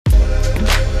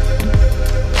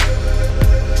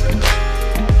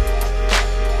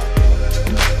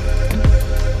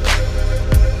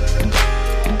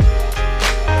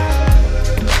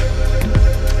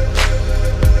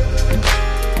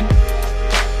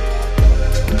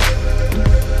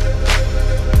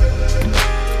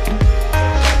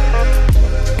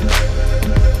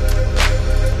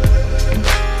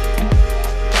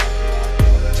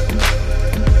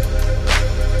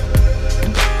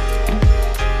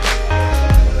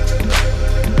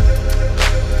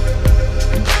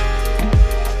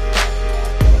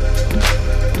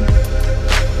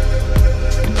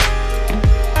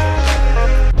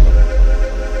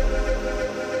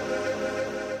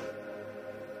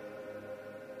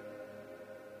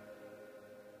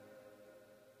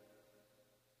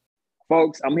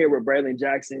Folks, I'm here with Bralin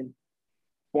Jackson,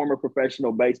 former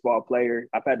professional baseball player.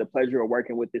 I've had the pleasure of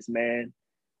working with this man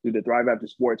through the Thrive After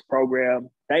Sports program,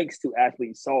 thanks to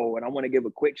Athlete Soul. And I want to give a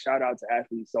quick shout out to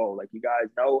Athlete Soul. Like you guys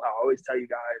know, I always tell you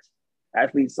guys,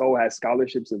 Athlete Soul has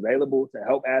scholarships available to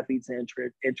help athletes in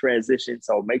transition.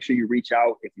 So make sure you reach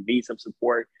out if you need some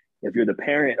support. If you're the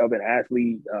parent of an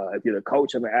athlete, if you're the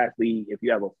coach of an athlete, if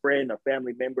you have a friend, a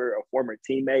family member, a former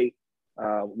teammate,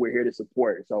 we're here to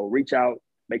support. So reach out.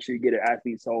 Make sure you get an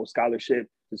Athlete Soul scholarship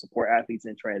to support athletes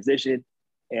in transition.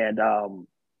 And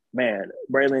man,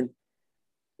 Bralin,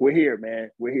 we're here,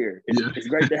 man. We're here. It's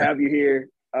great to have you here.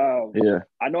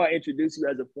 I know I introduced you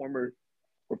as a former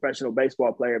professional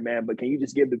baseball player, man, but can you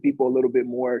just give the people a little bit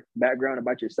more background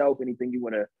about yourself? Anything you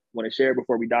want to share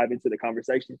before we dive into the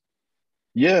conversation?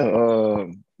 Yeah.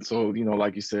 So,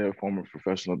 like you said, former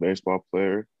professional baseball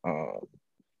player,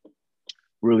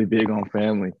 really big on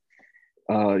family.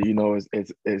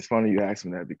 It's funny you asked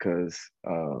me that because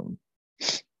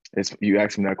you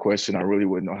asked me that question, I really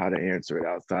wouldn't know how to answer it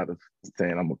outside of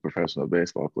saying I'm a professional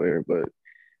baseball player. But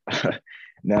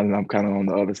now that I'm kind of on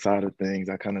the other side of things,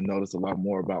 I kind of notice a lot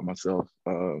more about myself.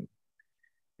 Currently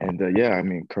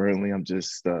I'm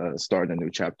just starting a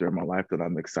new chapter in my life that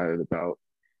I'm excited about.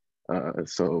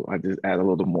 So I just add a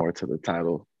little more to the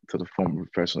title, to the former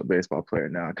professional baseball player.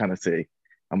 Now I kind of say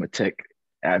I'm a tech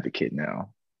advocate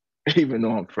now, even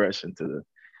though I'm fresh into the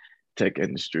tech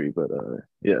industry. But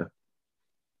yeah.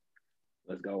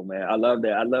 Let's go, man. I love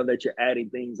that. I love that you're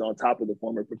adding things on top of the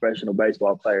former professional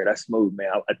baseball player. That's smooth, man.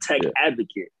 A tech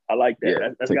advocate. I like that. Yeah,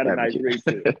 that's got a nice ring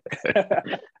to it.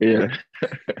 Yeah.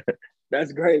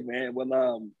 That's great, man.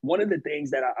 Well, one of the things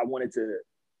that I wanted to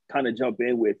kind of jump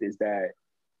in with is that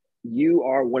you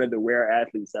are one of the rare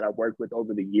athletes that I've worked with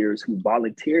over the years who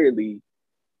voluntarily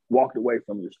walked away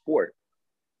from your sport.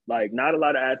 Like, not a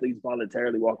lot of athletes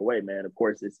voluntarily walk away, man. Of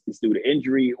course, it's due to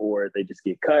injury or they just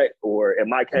get cut. Or in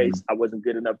my case, I wasn't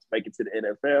good enough to make it to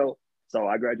the NFL. So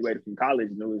I graduated from college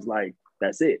and it was like,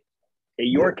 that's it. In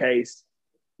your case,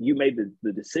 you made the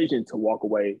decision to walk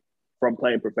away from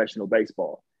playing professional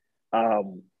baseball.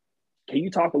 Can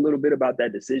you talk a little bit about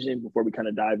that decision before we kind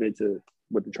of dive into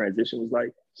what the transition was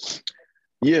like?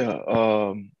 Yeah.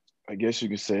 I guess you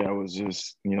could say I was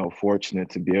just, fortunate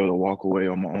to be able to walk away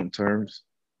on my own terms.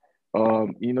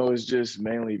 It's just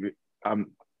mainly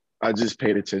I just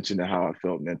paid attention to how I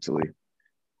felt mentally.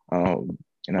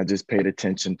 And I just paid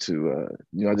attention to,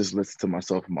 I just listened to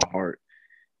myself and my heart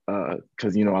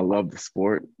because, I love the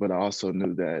sport, but I also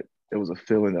knew that there was a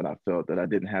feeling that I felt that I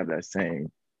didn't have that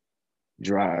same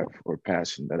drive or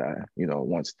passion that I,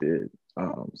 once did.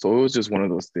 So it was just one of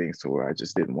those things to where I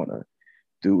just didn't want to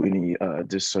do any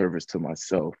disservice to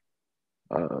myself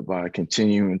by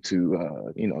continuing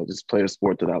to, just play a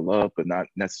sport that I love, but not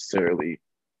necessarily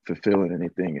fulfilling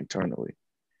anything internally.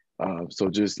 So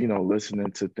just,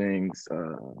 listening to things,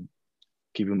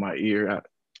 keeping my ear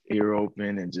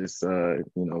open and just, feeling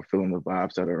the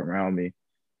vibes that are around me,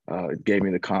 it gave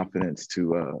me the confidence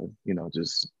to,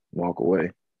 just walk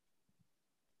away.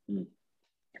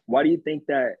 Why do you think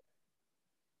that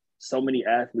so many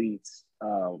athletes,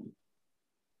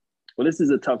 well, this is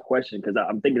a tough question because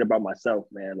I'm thinking about myself,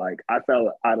 man. Like, I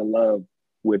fell out of love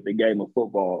with the game of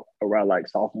football around like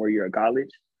sophomore year of college.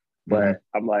 But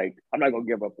I'm like, I'm not going to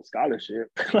give up a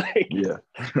scholarship. But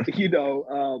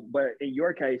in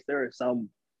your case, there are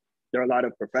a lot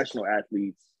of professional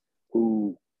athletes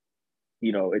who,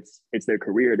 it's their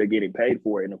career, they're getting paid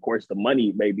for it. And of course, the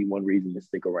money may be one reason to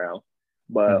stick around.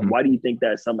 But why do you think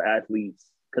that some athletes,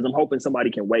 because I'm hoping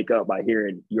somebody can wake up by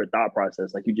hearing your thought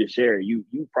process, like you just shared, you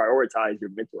prioritize your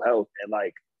mental health and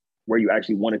like where you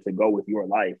actually wanted to go with your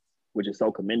life, which is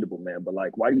so commendable, man. But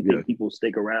like, why do you think people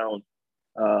stick around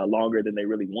longer than they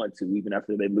really want to, even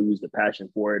after they lose the passion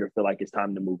for it or feel like it's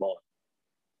time to move on?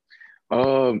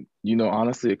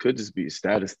 Honestly, it could just be a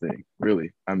status thing,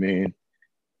 really. I mean,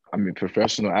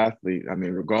 professional athlete,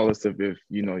 regardless of if,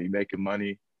 you're making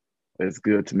money, it's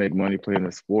good to make money playing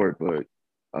a sport, but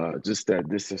just that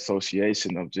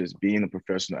disassociation of just being a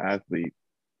professional athlete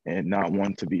and not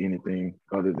wanting to be anything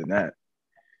other than that.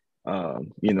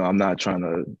 I'm not trying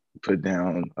to put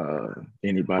down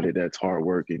anybody that's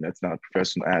hardworking, that's not a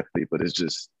professional athlete, but it's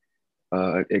just,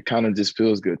 it kind of just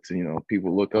feels good to,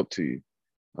 people look up to you,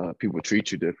 people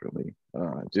treat you differently.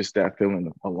 Just that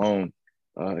feeling alone,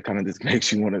 it kind of just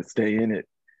makes you want to stay in it.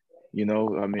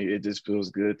 It just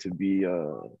feels good to be,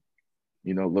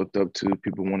 looked up to.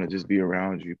 People want to just be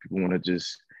around you. People want to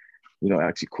just,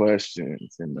 ask you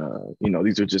questions. And,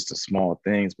 these are just the small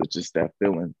things, but just that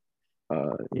feeling,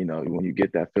 when you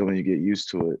get that feeling, you get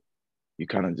used to it. You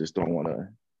kind of just don't want to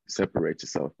separate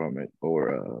yourself from it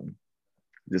or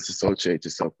disassociate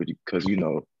yourself with you because,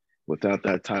 without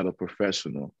that title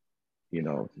professional,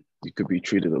 you could be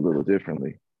treated a little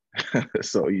differently.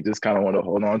 So you just kind of want to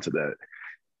hold on to that.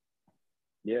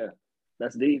 Yeah,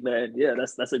 that's deep, man. Yeah,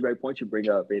 that's a great point you bring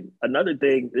up. And another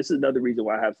thing, this is another reason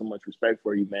why I have so much respect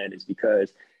for you, man, is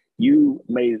because you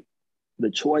made the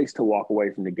choice to walk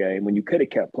away from the game when you could have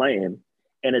kept playing.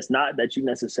 And it's not that you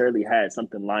necessarily had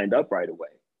something lined up right away.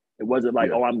 It wasn't like,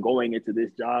 Yeah. oh, I'm going into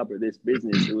this job or this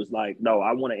business. It was like, no,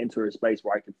 I want to enter a space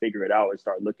where I can figure it out and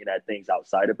start looking at things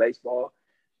outside of baseball.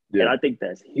 And Yeah. I think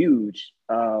that's huge.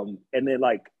 And then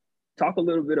like talk a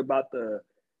little bit about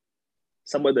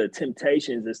some of the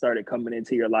temptations that started coming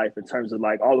into your life in terms of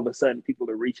like all of a sudden people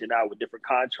are reaching out with different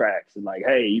contracts and like,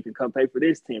 hey, you can come play for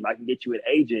this team. I can get you an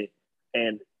agent.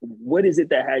 And what is it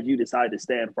that had you decide to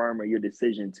stand firm on your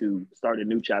decision to start a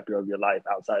new chapter of your life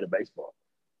outside of baseball?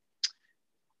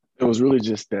 It was really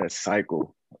just that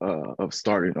cycle of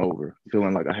starting over,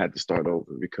 feeling like I had to start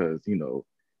over because,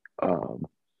 um,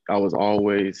 I was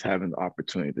always having the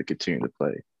opportunity to continue to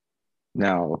play.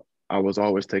 Now, I was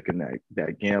always taking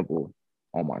that gamble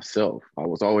on myself. I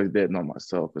was always betting on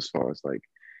myself as far as like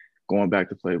going back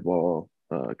to play ball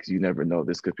because you never know,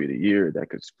 this could be the year that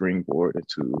could springboard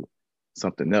into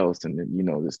something else, and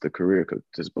then this the career could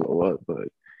just blow up. But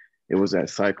it was that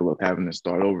cycle of having to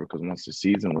start over because once the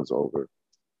season was over,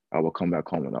 I would come back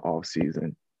home in the off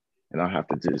season, and I have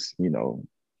to just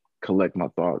collect my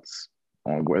thoughts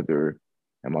on whether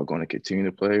am I going to continue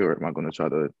to play or am I going to try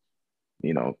to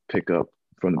pick up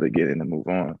from the beginning and move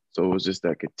on. So it was just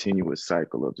that continuous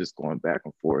cycle of just going back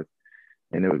and forth.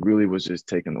 And it really was just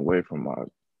taken away from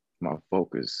my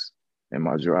focus and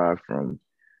my drive from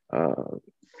uh,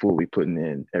 fully putting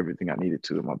in everything I needed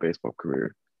to in my baseball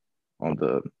career on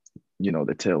the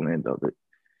tail end of it,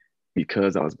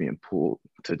 because I was being pulled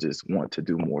to just want to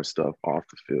do more stuff off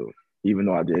the field. Even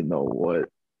though I didn't know what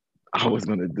I was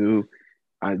going to do,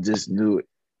 I just knew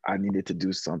I needed to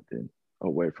do something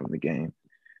away from the game.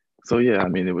 So yeah, I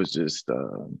mean, it was just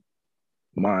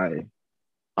my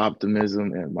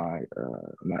optimism and my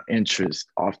interest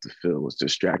off the field was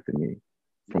distracting me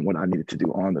from what I needed to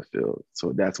do on the field.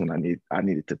 So that's when I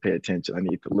needed to pay attention. I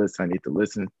need to listen. I need to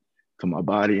listen to my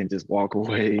body and just walk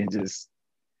away and just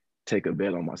take a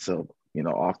bet on myself,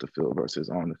 off the field versus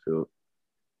on the field.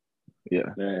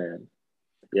 Yeah. Man,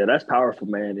 yeah, that's powerful,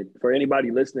 man. And for anybody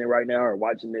listening right now or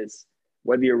watching this,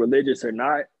 whether you're religious or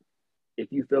not,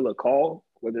 if you feel a call,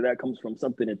 whether that comes from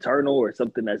something internal or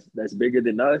something that's bigger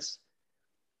than us,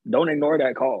 don't ignore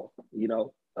that call.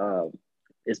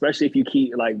 Especially if you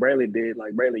keep like Bralin did.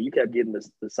 Like Bralin, you kept getting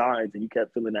the signs and you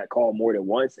kept feeling that call more than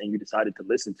once, and you decided to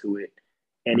listen to it.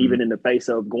 And Mm-hmm. even in the face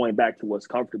of going back to what's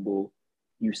comfortable,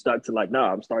 you stuck to like, no,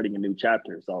 I'm starting a new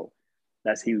chapter. So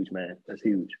that's huge, man. That's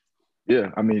huge.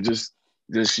 Yeah. I mean, just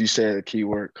you said a key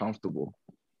word, comfortable.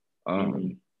 Mm-hmm.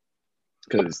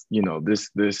 Because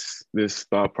this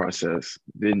thought process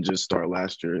didn't just start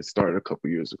last year; it started a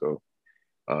couple years ago.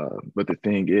 But the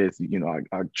thing is,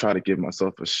 I try to give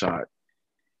myself a shot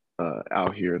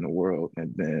out here in the world,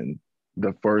 and then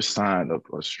the first sign of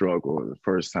a struggle, the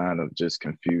first sign of just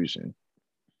confusion,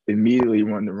 immediately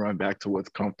want to run back to what's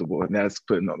comfortable, and that's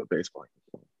putting on the baseball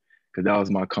uniform because that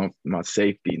was my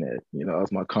safety net. That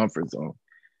was my comfort zone.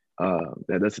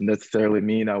 That doesn't necessarily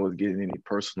mean I was getting any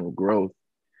personal growth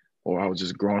or I was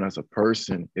just growing as a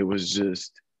person. It was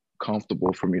just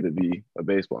comfortable for me to be a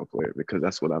baseball player because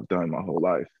that's what I've done my whole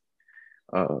life.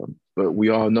 But we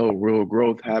all know real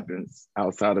growth happens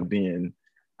outside of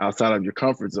your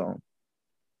comfort zone.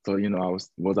 So,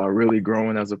 was I really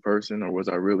growing as a person, or was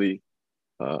I really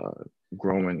uh,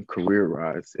 growing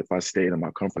career-wise if I stayed in my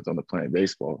comfort zone of playing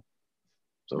baseball?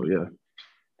 So, yeah.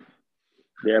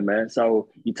 Yeah, man. So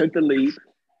you took the leap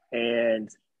and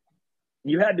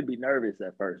you had to be nervous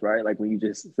at first, right? Like when you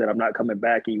just said, I'm not coming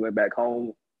back and you went back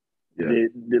home, Yeah.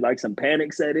 did like some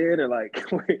panic set in or like,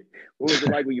 what was it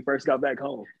like when you first got back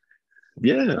home?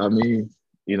 Yeah. I mean,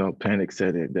 panic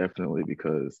set in definitely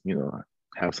because, I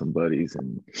have some buddies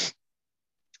and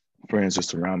friends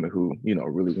just around me who,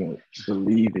 really weren't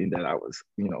believing that I was,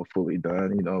 fully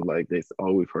done. Like they said,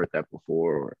 oh, we've heard that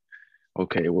before, or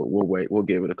okay, we'll wait, we'll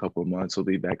give it a couple of months. He'll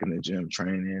be back in the gym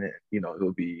training, and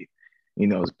he'll be,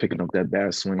 picking up that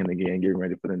bat swinging again, getting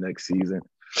ready for the next season.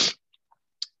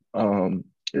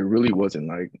 It really wasn't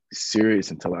like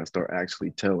serious until I start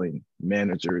actually telling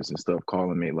managers and stuff,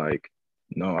 calling me like,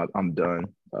 no, I'm done.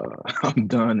 I'm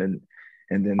done,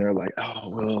 and then they're like, oh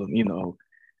well,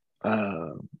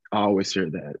 uh, I always hear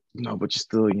that, but you're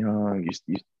still young.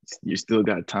 You still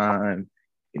got time.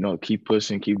 Keep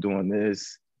pushing, keep doing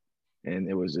this. And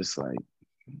it was just like,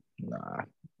 nah,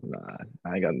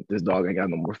 I ain't got this dog ain't got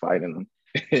no more fight in him.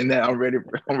 and now I'm ready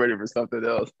for something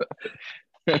else.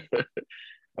 Right.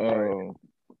 um,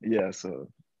 yeah, so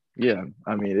yeah,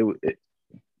 I mean,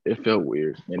 it felt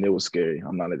weird and it was scary.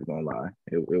 I'm not even gonna lie,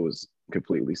 it was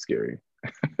completely scary.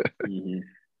 Hmm.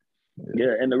 Yeah.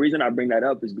 Yeah, and the reason I bring that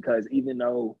up is because even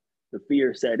though the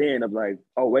fear set in of like,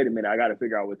 oh, wait a minute, I got to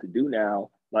figure out what to do now.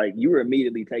 Like you were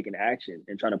immediately taking action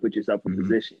and trying to put yourself in Mm-hmm.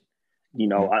 position. You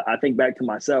know, I think back to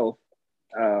myself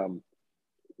um,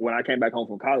 when I came back home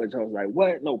from college. I was like,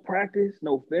 what? No practice,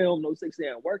 no film, no 6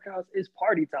 a.m. workouts. It's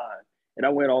party time. And I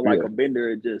went on like Yeah. a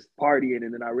bender just partying.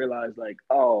 And then I realized like,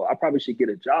 oh, I probably should get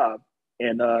a job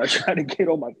and try to get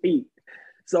on my feet.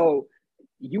 So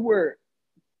you were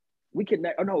we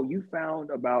connect. Oh no, you found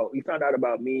out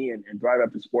about me and Drive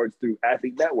After Sports through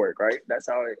Athlete Network, right? That's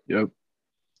how it. Yep.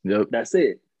 Yep. That's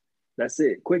it. That's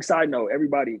it. Quick side note,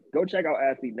 everybody, go check out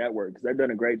Athlete Network because they've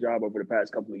done a great job over the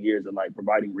past couple of years of like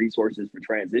providing resources for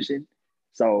transition.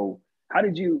 So, how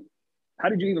did you how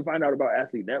did you even find out about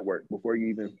Athlete Network before you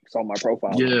even saw my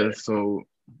profile on Yeah. there? So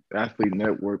Athlete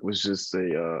Network was just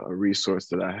a resource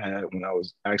that I had when I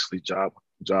was actually job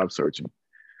searching.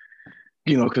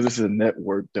 Because this is a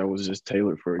network that was just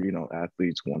tailored for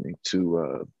athletes wanting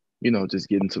to just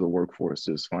get into the workforce,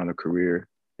 just find a career,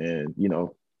 and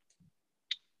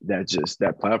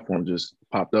that platform just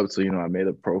popped up. So I made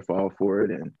a profile for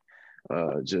it and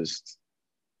just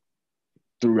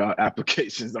threw out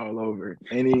applications all over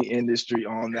any industry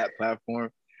on that platform.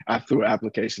 I threw an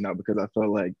application out because I felt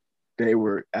like they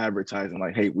were advertising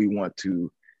like, hey, we want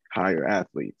to hire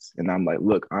athletes. And I'm like,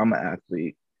 look, I'm an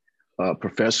athlete, a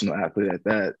professional athlete at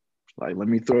that. Like, let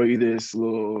me throw you this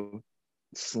little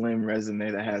slim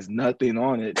resume that has nothing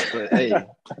on it. But hey,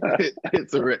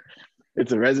 it's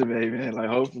a resume, man. Like,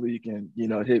 hopefully you can,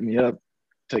 hit me up,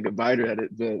 take a bite at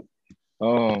it. But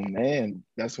oh man,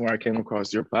 that's where I came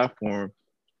across your platform.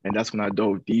 And that's when I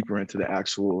dove deeper into the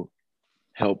actual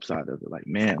help side of it. Like,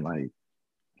 man, like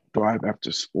Thrive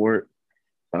After Sport.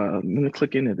 Let me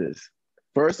click into this.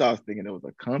 First, I was thinking it was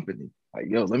a company. Like,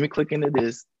 yo, let me click into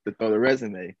this to throw the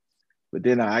resume. But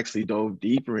then I actually dove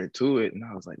deeper into it and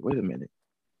I was like, wait a minute,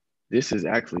 this is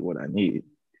actually what I need.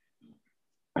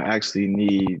 I actually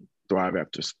need Thrive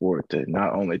After Sport to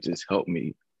not only just help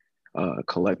me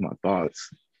collect my thoughts,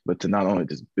 but to not only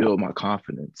just build my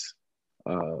confidence,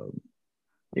 um,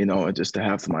 and just to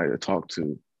have somebody to talk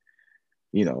to,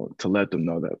 to let them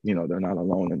know that, they're not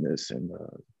alone in this. And,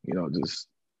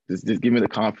 just give me the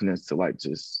confidence to like,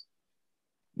 just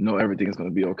know everything's going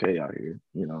to be okay out here,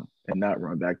 and not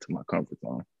run back to my comfort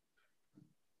zone.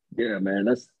 Yeah, man,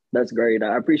 that's great.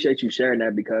 I appreciate you sharing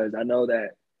that because I know that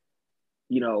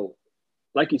you know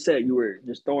like you said, you were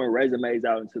just throwing resumes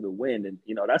out into the wind, and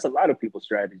that's a lot of people's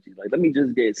strategy. Like, let me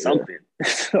just get Yeah. something,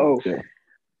 so Yeah.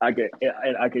 I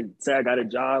could say I got a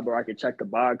job, or I could check the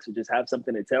box, or just have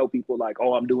something to tell people, like,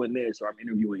 oh, I'm doing this, or I'm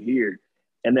interviewing here.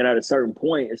 And then at a certain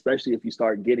point, especially if you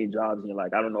start getting jobs, and you're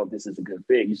like, I don't know if this is a good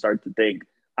fit, you start to think,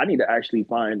 I need to actually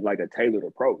find like a tailored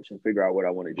approach and figure out what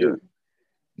I want to Yeah. do.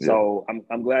 Yeah. So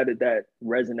I'm glad that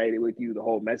resonated with you, the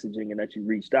whole messaging, and that you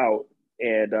reached out.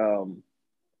 And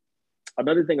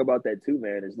another thing about that too,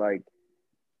 man, is like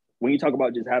when you talk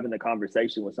about just having a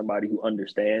conversation with somebody who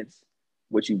understands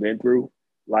what you've been through,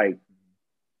 like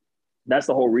that's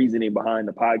the whole reasoning behind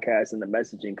the podcast and the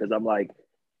messaging. Cause I'm like,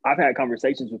 I've had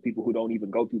conversations with people who don't even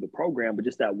go through the program, but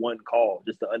just that one call,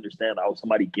 just to understand how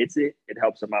somebody gets it, it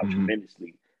helps them out Mm-hmm.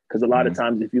 tremendously. Because a lot of Mm-hmm.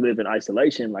 times, if you live in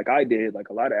isolation, like I did, like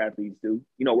a lot of athletes do,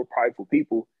 we're prideful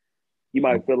people. You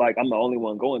might feel like I'm the only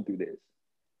one going through this.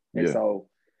 And Yeah. so,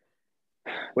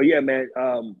 but yeah, man,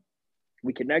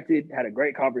 we connected, had a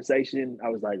great conversation. I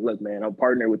was like, look, man, I'm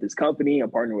partnering with this company.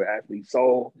 I'm partnering with Athlete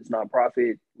Soul. It's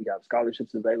nonprofit. We got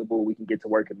scholarships available. We can get to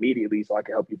work immediately so I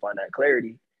can help you find that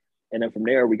clarity. And then from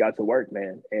there, we got to work,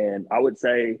 man. And I would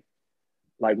say,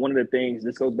 like, one of the things,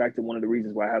 this goes back to one of the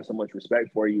reasons why I have so much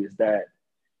respect for you is that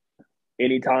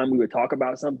anytime we would talk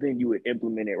about something, you would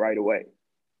implement it right away,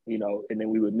 and then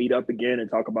we would meet up again and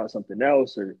talk about something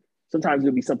else, or sometimes it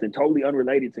would be something totally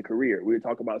unrelated to career. We would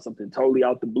talk about something totally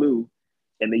out the blue,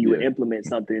 and then you would Yeah. implement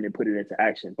something and put it into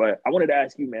action. But I wanted to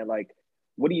ask you, man, like,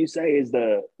 what would you say is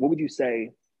the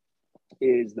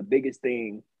biggest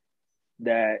thing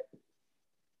that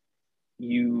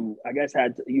I guess,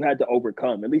 you had to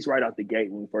overcome, at least right out the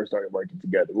gate when we first started working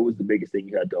together? What was the biggest thing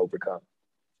you had to overcome?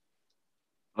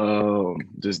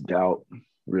 Just doubt,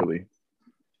 really.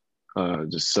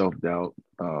 Just self-doubt.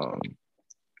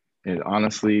 And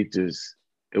honestly, just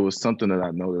it was something that I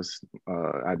noticed.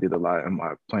 I did a lot in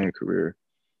my playing career.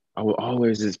 I would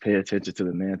always just pay attention to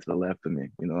the man to the left of me.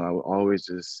 I would always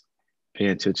just pay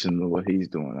attention to what he's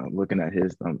doing. I'm looking at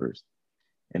his numbers,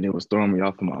 and it was throwing me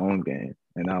off of my own game.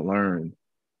 And I learned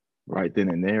right then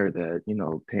and there that,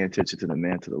 paying attention to the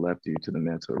man to the left of you, to the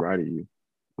man to the right of you,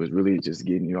 was really just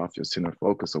getting you off your center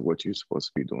focus of what you're supposed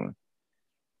to be doing.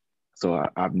 So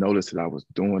I've noticed that I was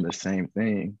doing the same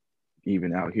thing,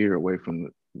 even out here away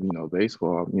from,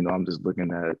 baseball. I'm just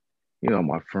looking at,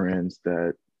 my friends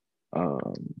that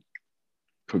um,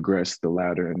 progressed the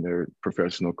ladder in their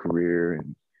professional career,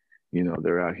 and,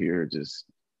 they're out here just,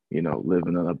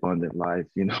 living an abundant life.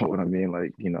 You know what I mean?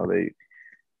 Like,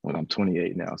 when I'm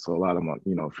 28 now. So a lot of my,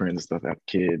 friends and stuff have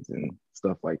kids and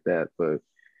stuff like that. But,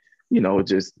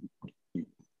 just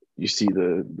you see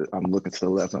I'm looking to the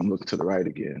left, I'm looking to the right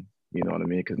again. You know what I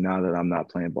mean? Because now that I'm not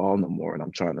playing ball no more and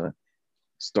I'm trying to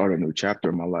start a new chapter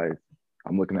in my life,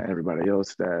 I'm looking at everybody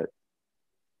else that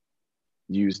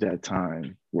used that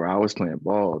time where I was playing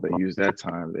ball. They used that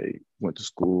time. They went to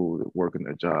school, they're working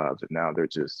their jobs, and now they're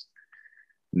just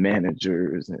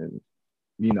managers and,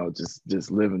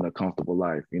 just living a comfortable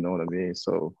life. You know what I mean?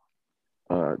 So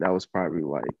that was probably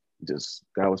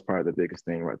the biggest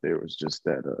thing right there, was just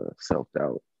that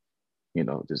self-doubt,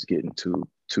 just getting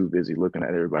too busy looking at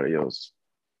everybody else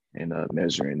and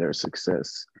measuring their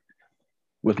success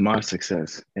with my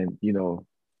success. And,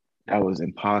 that was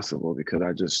impossible because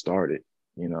I just started,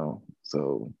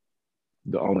 so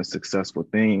the only successful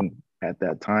thing at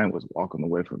that time was walking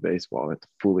away from baseball and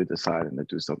fully deciding to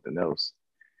do something else.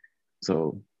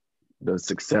 So the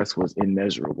success was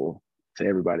immeasurable to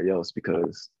everybody else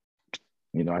because,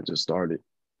 I just started.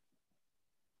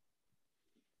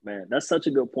 Man, that's such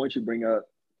a good point you bring up.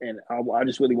 And I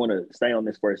just really want to stay on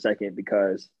this for a second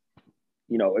because,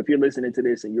 if you're listening to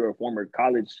this and you're a former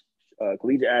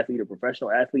collegiate athlete or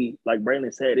professional athlete, like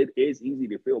Bralin said, it is easy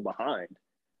to feel behind.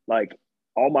 Like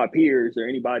all my peers or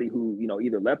anybody who,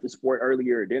 either left the sport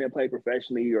earlier or didn't play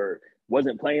professionally or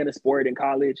wasn't playing a sport in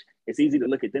college, it's easy to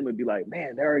look at them and be like,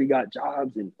 man, they already got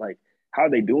jobs and like, how are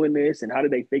they doing this and how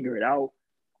did they figure it out?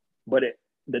 But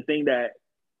the thing that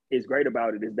is great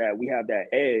about it is that we have that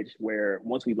edge where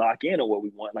once we lock in on what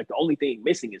we want, like the only thing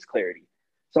missing is clarity.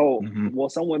 So while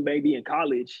someone may be in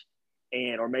college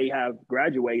or may have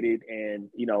graduated and,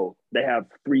 they have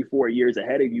 3-4 years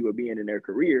ahead of you of being in their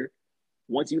career,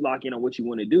 once you lock in on what you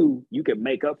want to do, you can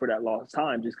make up for that lost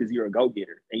time just because you're a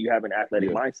go-getter and you have an athletic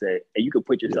mindset and you can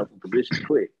put yourself in position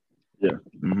quick. Yeah.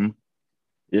 Mm-hmm.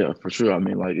 Yeah, for sure. I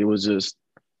mean, like it was just,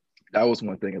 that was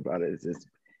one thing about it, is just,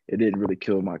 it didn't really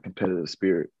kill my competitive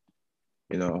spirit.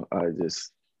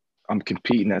 I'm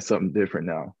competing at something different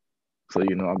now. So,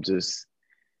 I'm just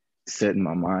setting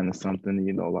my mind to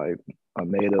something, like a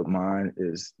made up mind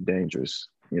is dangerous,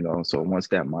 So once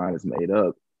that mind is made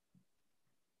up,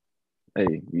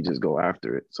 hey, you just go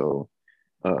after it. So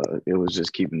it was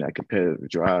just keeping that competitive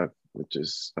drive with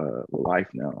just life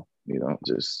now,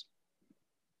 just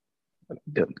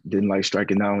didn't like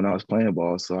striking out when I was playing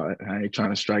ball. So I ain't trying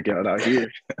to strike out here,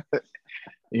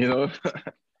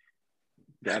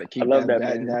 Got to keep that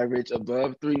batting average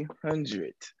above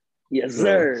 300. Yes,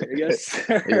 sir. Yes,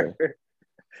 sir. Yeah.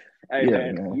 Hey,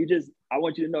 man, I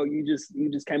want you to know you just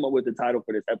came up with the title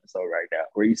for this episode right now,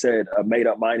 where you said a made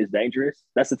up mind is dangerous.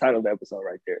 That's the title of the episode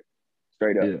right there.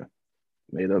 Straight up. Yeah.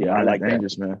 Made up mind is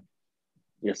dangerous, man.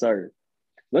 Yes, sir.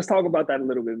 Let's talk about that a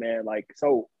little bit, man. Like,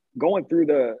 so going through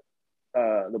the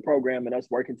program and us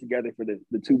working together for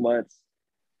the 2 months,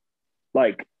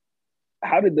 like,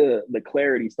 how did the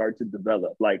clarity start to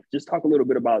develop? Like, just talk a little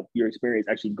bit about your experience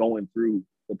actually going through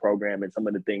the program and some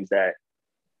of the things that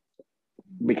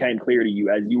became clear to you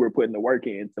as you were putting the work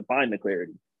in to find the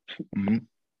clarity. Mm-hmm.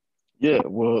 Yeah,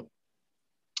 well,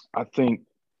 I think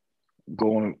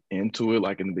going into it,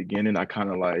 like in the beginning, I kind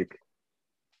of like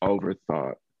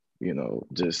overthought,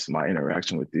 just my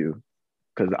interaction with you.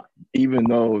 Because even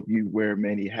though you wear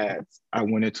many hats, I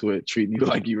went into it treating you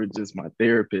like you were just my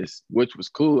therapist, which was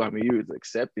cool. I mean, you was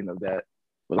accepting of that,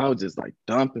 but I was just like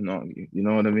dumping on you. You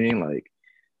know what I mean? Like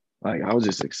I was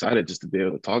just excited just to be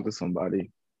able to talk to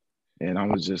somebody, and I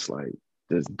was just like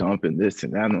just dumping this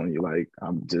and that on you. Like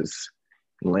I'm just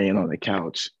laying on the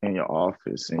couch in your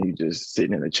office, and you just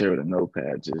sitting in a chair with a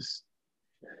notepad, just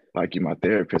like you're my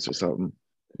therapist or something.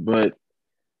 But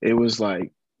it was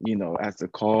like, as the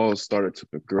calls started to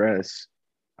progress,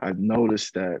 I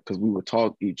noticed that because we would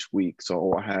talk each week.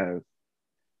 So I have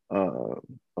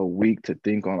a week to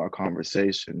think on our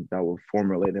conversation that will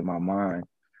formulate in my mind.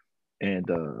 And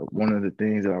one of the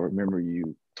things that I remember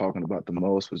you talking about the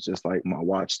most was just like my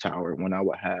watchtower when I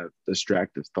would have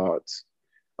distractive thoughts.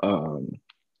 How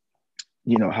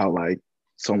like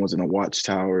someone's in a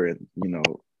watchtower and,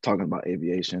 talking about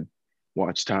aviation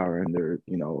watchtower and they're,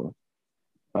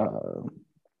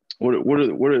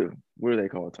 what are they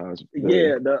called, Taj?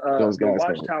 Yeah, Those the guys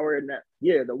called. watchtower.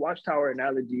 Yeah, the watchtower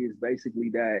analogy is basically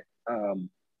that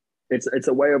it's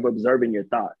a way of observing your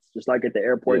thoughts. Just like at the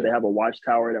airport, Yeah, they have a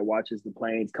watchtower that watches the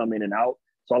planes come in and out.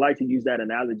 So I like to use that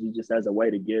analogy just as a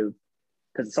way to give,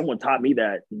 because someone taught me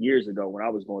that years ago when I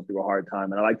was going through a hard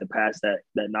time, and I like to pass that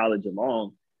knowledge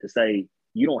along to say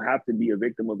you don't have to be a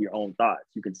victim of your own thoughts.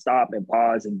 You can stop and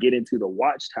pause and get into the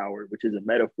watchtower, which is a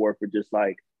metaphor for just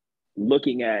like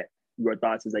looking at your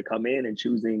thoughts as they come in and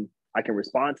choosing, I can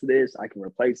respond to this, I can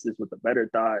replace this with a better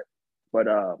thought. But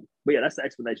yeah, that's the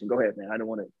explanation. Go ahead, man. I don't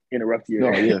want to interrupt you.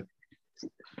 no, yeah,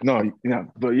 no, yeah,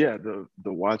 but yeah, the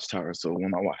watchtower. So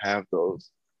when I have those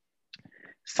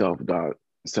self doubt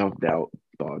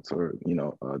thoughts, or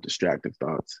distractive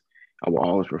thoughts, I will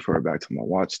always refer back to my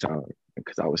watchtower,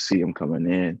 because I would see them coming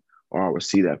in, or I would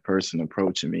see that person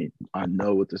approaching me. I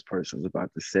know what this person is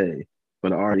about to say,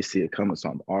 but I already see it coming, so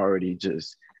I'm already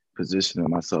just positioning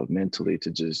myself mentally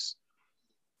to just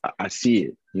I see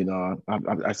it.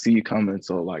 I see you coming,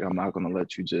 so like I'm not gonna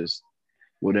let you just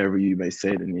whatever you may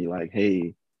say to me, like,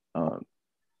 hey, um,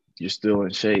 you're still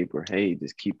in shape, or hey,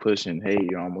 just keep pushing, hey,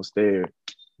 you're almost there.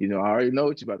 I already know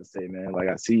what you're about to say, man. Like,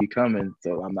 I see you coming,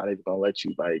 so I'm not even gonna let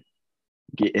you like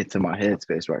get into my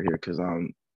headspace right here, because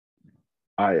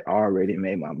I already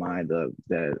made my mind up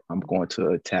that I'm going to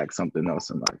attack something else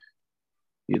in life.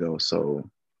 So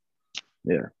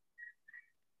yeah. I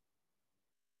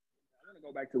want to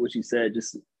go back to what you said,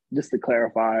 just to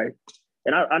clarify.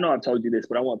 And I know I've told you this,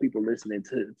 but I want people listening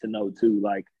to know too.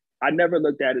 Like, I never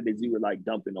looked at it as you were like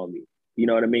dumping on me. You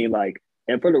know what I mean? Like,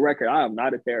 and for the record, I am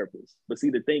not a therapist. But see,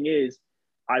 the thing is,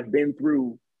 I've been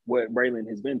through what Bralin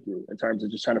has been through in terms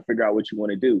of just trying to figure out what you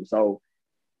want to do. So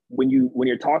when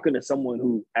you're talking to someone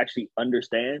who actually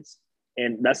understands,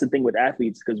 and that's the thing with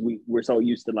athletes, because we're so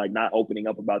used to like not opening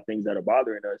up about things that are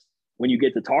bothering us. When you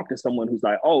get to talk to someone who's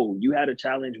like, oh, you had a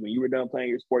challenge when you were done playing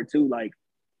your sport too, like,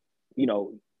 you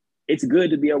know, it's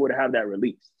good to be able to have that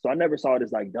release. So I never saw it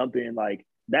as like dumping, like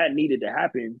that needed to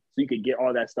happen so you could get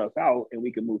all that stuff out and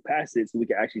we can move past it so we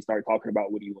can actually start talking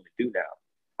about what do you want to do now.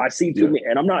 I see too Yeah. many,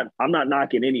 and I'm not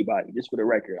knocking anybody, just for the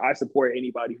record. I support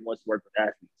anybody who wants to work with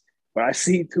athletes. But I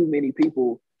see too many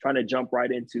people trying to jump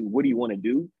right into what do you want to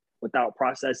do without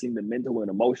processing the mental and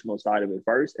emotional side of it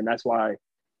first. And that's why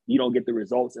you don't get the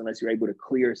results unless you're able to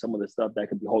clear some of the stuff that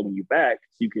could be holding you back.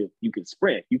 So you can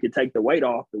sprint. You can take the weight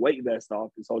off, the weight vest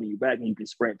off that's holding you back, and you can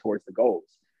sprint towards the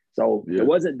goals. So it Yeah.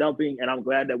 wasn't dumping, and I'm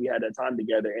glad that we had that time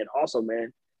together. And also,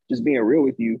 man, just being real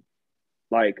with you,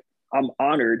 like I'm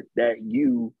honored that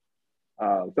you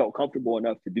felt comfortable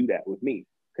enough to do that with me,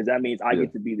 because that means I Yeah.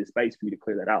 get to be the space for you to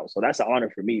clear that out. So that's an honor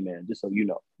for me, man. Just so you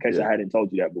know, in case Yeah. I hadn't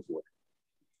told you that before.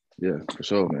 Yeah, for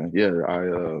sure, man.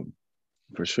 Yeah,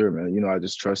 for sure, man. I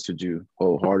just trusted you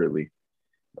wholeheartedly.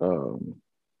 Um,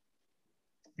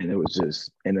 and it was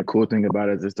just, and the cool thing about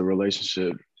it is the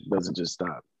relationship doesn't just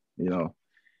stop. You know,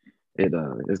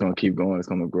 it's gonna keep going, it's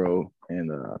gonna grow.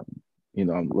 And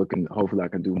I'm looking, hopefully I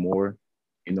can do more,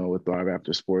 with Thrive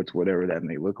After Sports, whatever that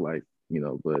may look like,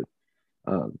 but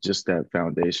just that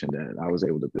foundation that I was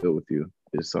able to build with you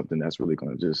is something that's really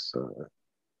gonna just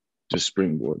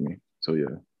springboard me. So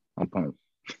yeah, I'm pumped.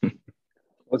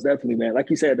 Most definitely, man. Like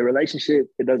you said, the relationship,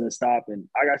 it doesn't stop. And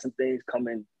I got some things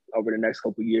coming over the next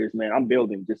couple of years, man. I'm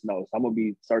building, just know. So I'm gonna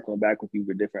be circling back with you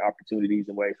for different opportunities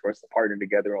and ways for us to partner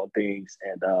together on things.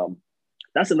 And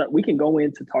that's enough. We can go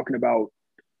into talking about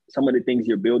some of the things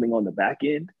you're building on the back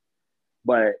end,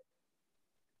 but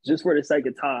just for the sake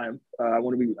of time, I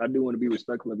do want to be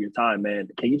respectful of your time, man.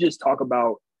 Can you just talk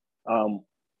about um,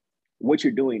 what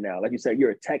you're doing now? Like you said,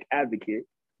 you're a tech advocate,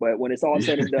 but when it's all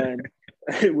said and done,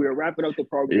 we were wrapping up the Yeah.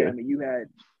 program, and you had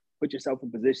put yourself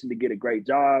in position to get a great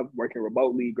job, working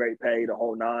remotely, great pay, the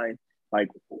whole nine. Like,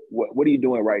 what are you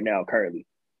doing right now currently?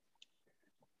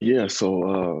 Yeah.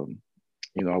 So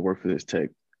I work for this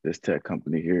tech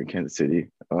company here in Kansas City.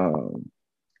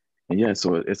 And yeah,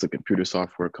 so it's a computer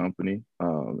software company.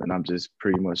 And I'm just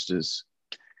pretty much just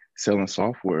selling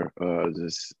software,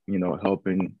 just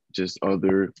helping just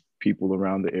other people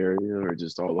around the area or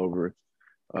just all over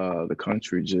the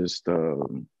country, just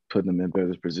putting them in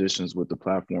better positions with the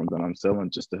platform that I'm selling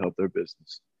just to help their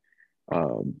business.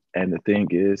 And the thing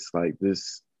is, like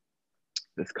this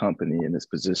company and this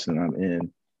position I'm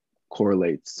in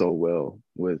correlates so well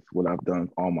with what I've done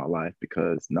all my life,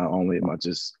 because not only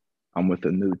I'm with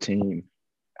a new team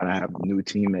and I have new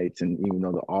teammates, and even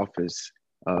though the office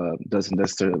doesn't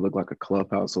necessarily look like a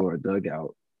clubhouse or a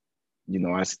dugout,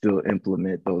 I still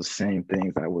implement those same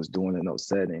things I was doing in those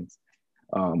settings.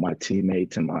 My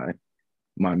teammates and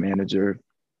my manager,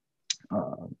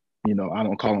 I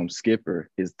don't call him skipper.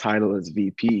 His title is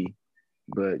VP,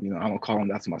 but I don't call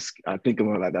him I think of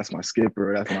him like that's my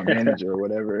skipper, that's my manager or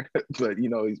whatever. But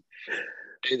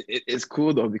it's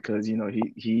cool though because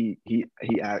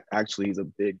actually he's a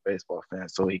big baseball fan,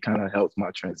 so he kind of helps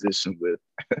my transition with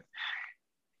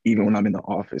even when I'm in the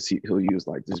office, he'll use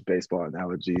like just baseball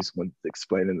analogies when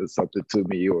explaining something to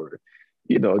me, or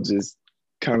just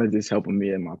kind of just helping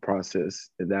me in my process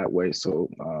in that way, so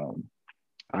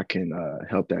I can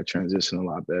help that transition a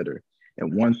lot better.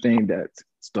 And one thing that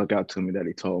stuck out to me that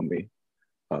he told me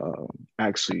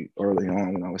actually early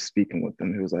on when I was speaking with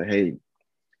him, he was like, "Hey,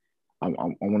 I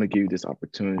want to give you this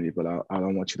opportunity, but I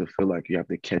don't want you to feel like you have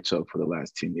to catch up for the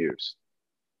last 10 years.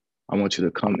 I want you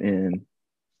to come in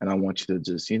and I want you to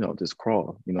just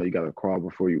crawl. You got to crawl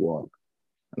before you walk.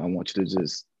 And I want you to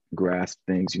just grasp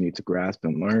things you need to grasp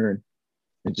and learn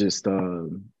and just go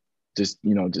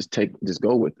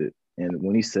with it." And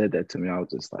when he said that to me, I was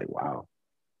just like, wow.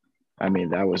 I mean,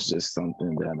 that was just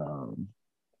something that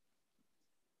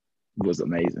was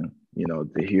amazing,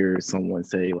 to hear someone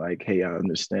say like, "Hey, I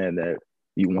understand that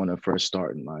you want to first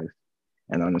start in life.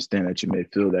 And I understand that you may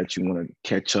feel that you want to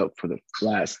catch up for the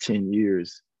last 10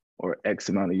 years or X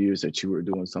amount of years that you were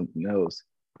doing something else.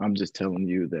 I'm just telling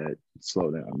you that slow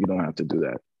down. You don't have to do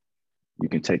that. You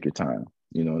can take your time."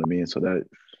 You know what I mean? So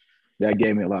that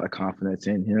gave me a lot of confidence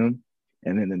in him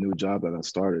and in the new job that I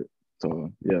started.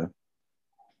 So, yeah.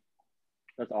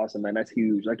 That's awesome, man. That's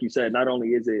huge. Like you said, not only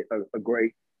is it a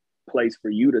great place for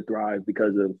you to thrive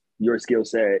because of your skill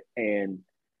set and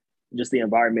just the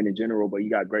environment in general, but you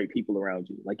got great people around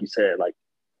you. Like you said, like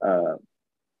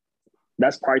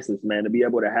that's priceless, man, to be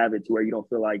able to have it to where you don't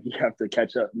feel like you have to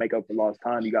catch up, make up for lost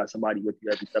time. You got somebody with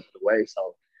you every step of the way.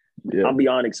 So yeah. I'm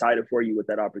beyond excited for you with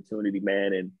that opportunity,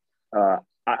 man. And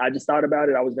I just thought about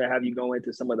it. I was going to have you go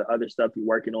into some of the other stuff you're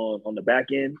working on the back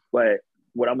end, but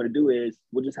what I'm going to do is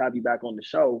we'll just have you back on the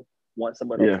show once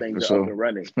some of those things are up and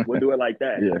running. We'll do it like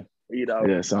that. Yeah.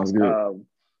 Yeah, sounds good.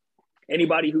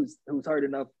 Anybody who's heard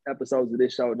enough episodes of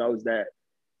this show knows that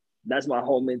that's my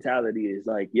whole mentality is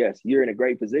like, yes, you're in a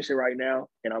great position right now.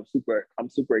 And I'm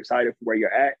super excited for where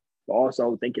you're at, but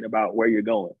also thinking about where you're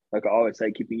going. Like I always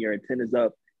say, keeping your antennas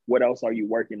up. What else are you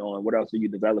working on? What else are you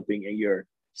developing in your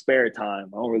spare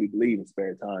time? I don't really believe in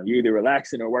spare time. You're either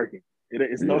relaxing or working.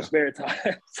 It's no spare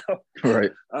time. So,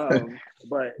 right.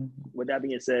 But with that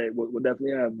being said, we'll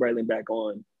definitely have Bralin back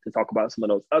on to talk about some of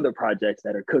those other projects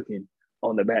that are cooking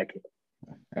on the back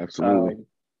end. Absolutely.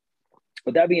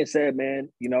 With that being said, man,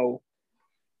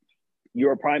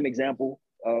 you're a prime example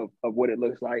of what it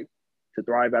looks like to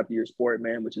thrive after your sport,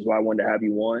 man, which is why I wanted to have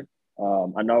you on.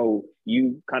 I know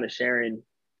you kind of sharing,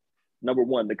 number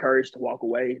one, the courage to walk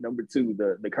away. Number two,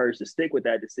 the courage to stick with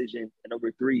that decision. And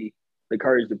number three, the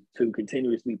courage to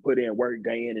continuously put in work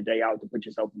day in and day out to put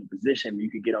yourself in a position where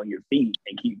you can get on your feet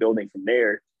and keep building from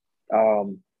there.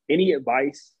 Any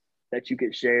advice that you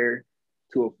could share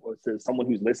to someone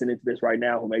who's listening to this right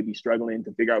now who may be struggling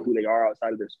to figure out who they are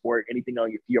outside of their sport? Anything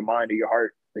on your mind or your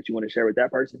heart that you want to share with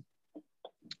that person?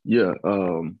 Yeah,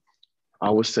 I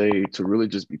would say to really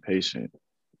just be patient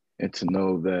and to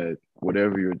know that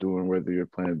whatever you're doing, whether you're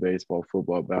playing baseball,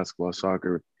 football, basketball,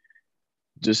 soccer,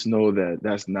 just know that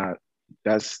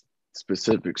that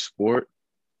specific sport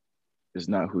is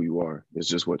not who you are. It's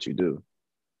just what you do.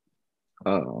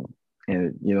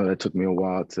 And that took me a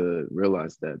while to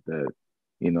realize that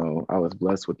I was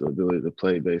blessed with the ability to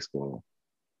play baseball,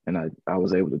 and I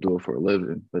was able to do it for a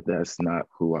living, but that's not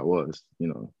who I was.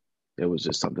 It was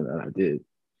just something that I did.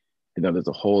 There's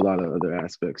a whole lot of other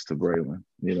aspects to Bralin,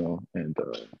 and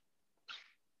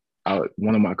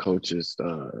one of my coaches,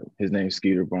 his name's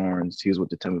Skeeter Barnes. He was with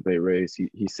the Tampa Bay Rays.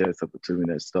 He said something to me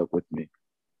that stuck with me.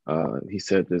 He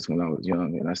said this when I was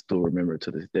young, and I still remember it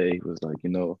to this day. He was like,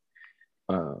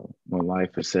 when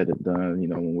life is said and done,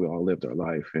 when we all lived our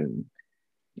life, and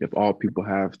if all people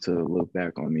have to look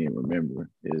back on me and remember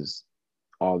is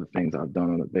all the things I've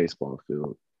done on the baseball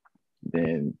field,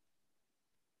 then,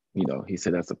 he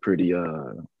said that's a pretty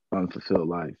unfulfilled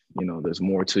life. There's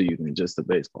more to you than just a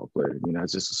baseball player.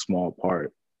 It's just a small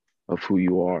part of who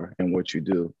you are and what you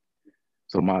do.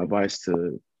 So my advice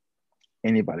to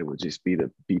anybody would just be to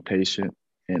be patient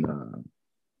and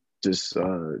just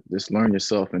learn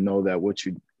yourself and know that what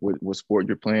sport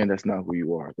you're playing, that's not who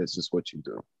you are. That's just what you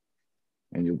do,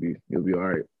 and you'll be all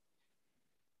right.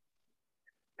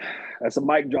 That's a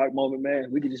mic drop moment, man.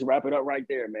 We could just wrap it up right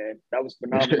there, man. That was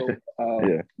phenomenal.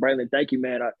 Yeah. Bralin, thank you,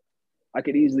 man. I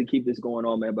could easily keep this going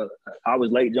on, man, but I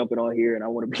was late jumping on here, and I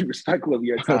want to be respectful of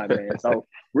your time, man. So,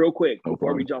 real quick, No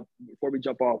before we jump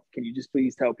off, can you just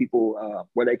please tell people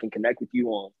where they can connect with you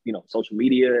on, social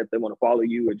media if they want to follow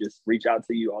you or just reach out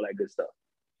to you, all that good stuff.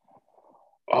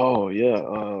 Oh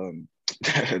yeah,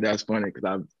 that's funny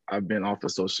because I've been off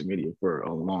of social media for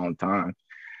a long time.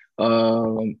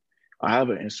 Um, I have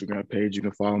an Instagram page. You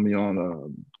can follow me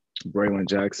on Bralin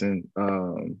Jackson.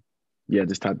 Yeah,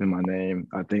 just type in my name.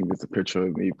 I think there's a picture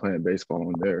of me playing baseball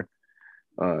on there.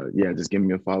 Yeah, just give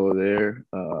me a follow there.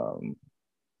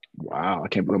 Wow, I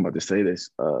can't believe I'm about to say this.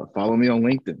 Follow me on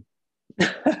LinkedIn.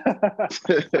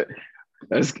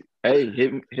 That's hey,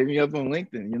 hit me up on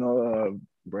LinkedIn.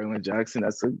 Bralin Jackson.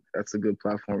 That's a good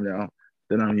platform now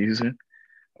that I'm using.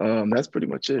 That's pretty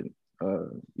much it.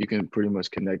 You can pretty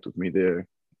much connect with me there,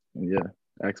 and yeah,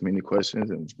 ask me any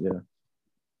questions, and yeah.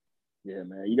 Yeah,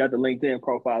 man. You got the LinkedIn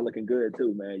profile looking good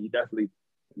too, man. You definitely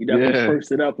Yeah,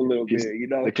 spruced it up a little bit,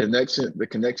 the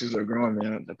connections are growing,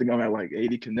 man. I think I'm at like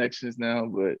 80 connections now,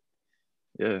 but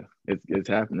yeah, it's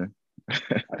happening.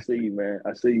 I see you, man.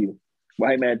 I see you.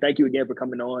 Well, hey, man, thank you again for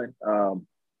coming on.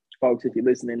 Folks, if you're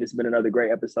listening, this has been another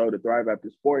great episode of Thrive After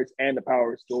Sports and the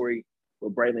Power Story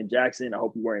with Bralin Jackson. I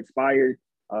hope you were inspired.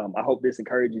 I hope this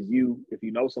encourages you. If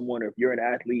you know someone or if you're an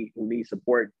athlete who needs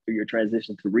support through your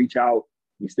transition, to reach out.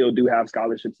 We still do have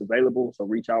scholarships available, so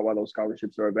reach out while those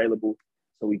scholarships are available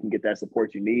so we can get that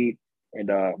support you need. And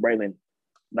Bralin,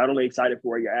 not only excited for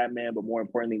where you're at, man, but more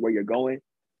importantly, where you're going,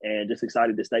 and just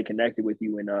excited to stay connected with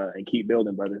you and keep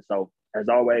building, brother. So as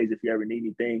always, if you ever need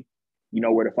anything, you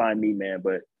know where to find me, man.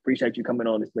 But appreciate you coming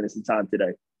on and spending some time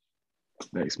today.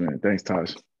 Thanks, man. Thanks,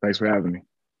 Tosh. Thanks for having me.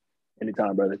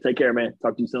 Anytime, brother. Take care, man.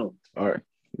 Talk to you soon. All right.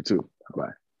 You too.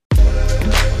 Bye.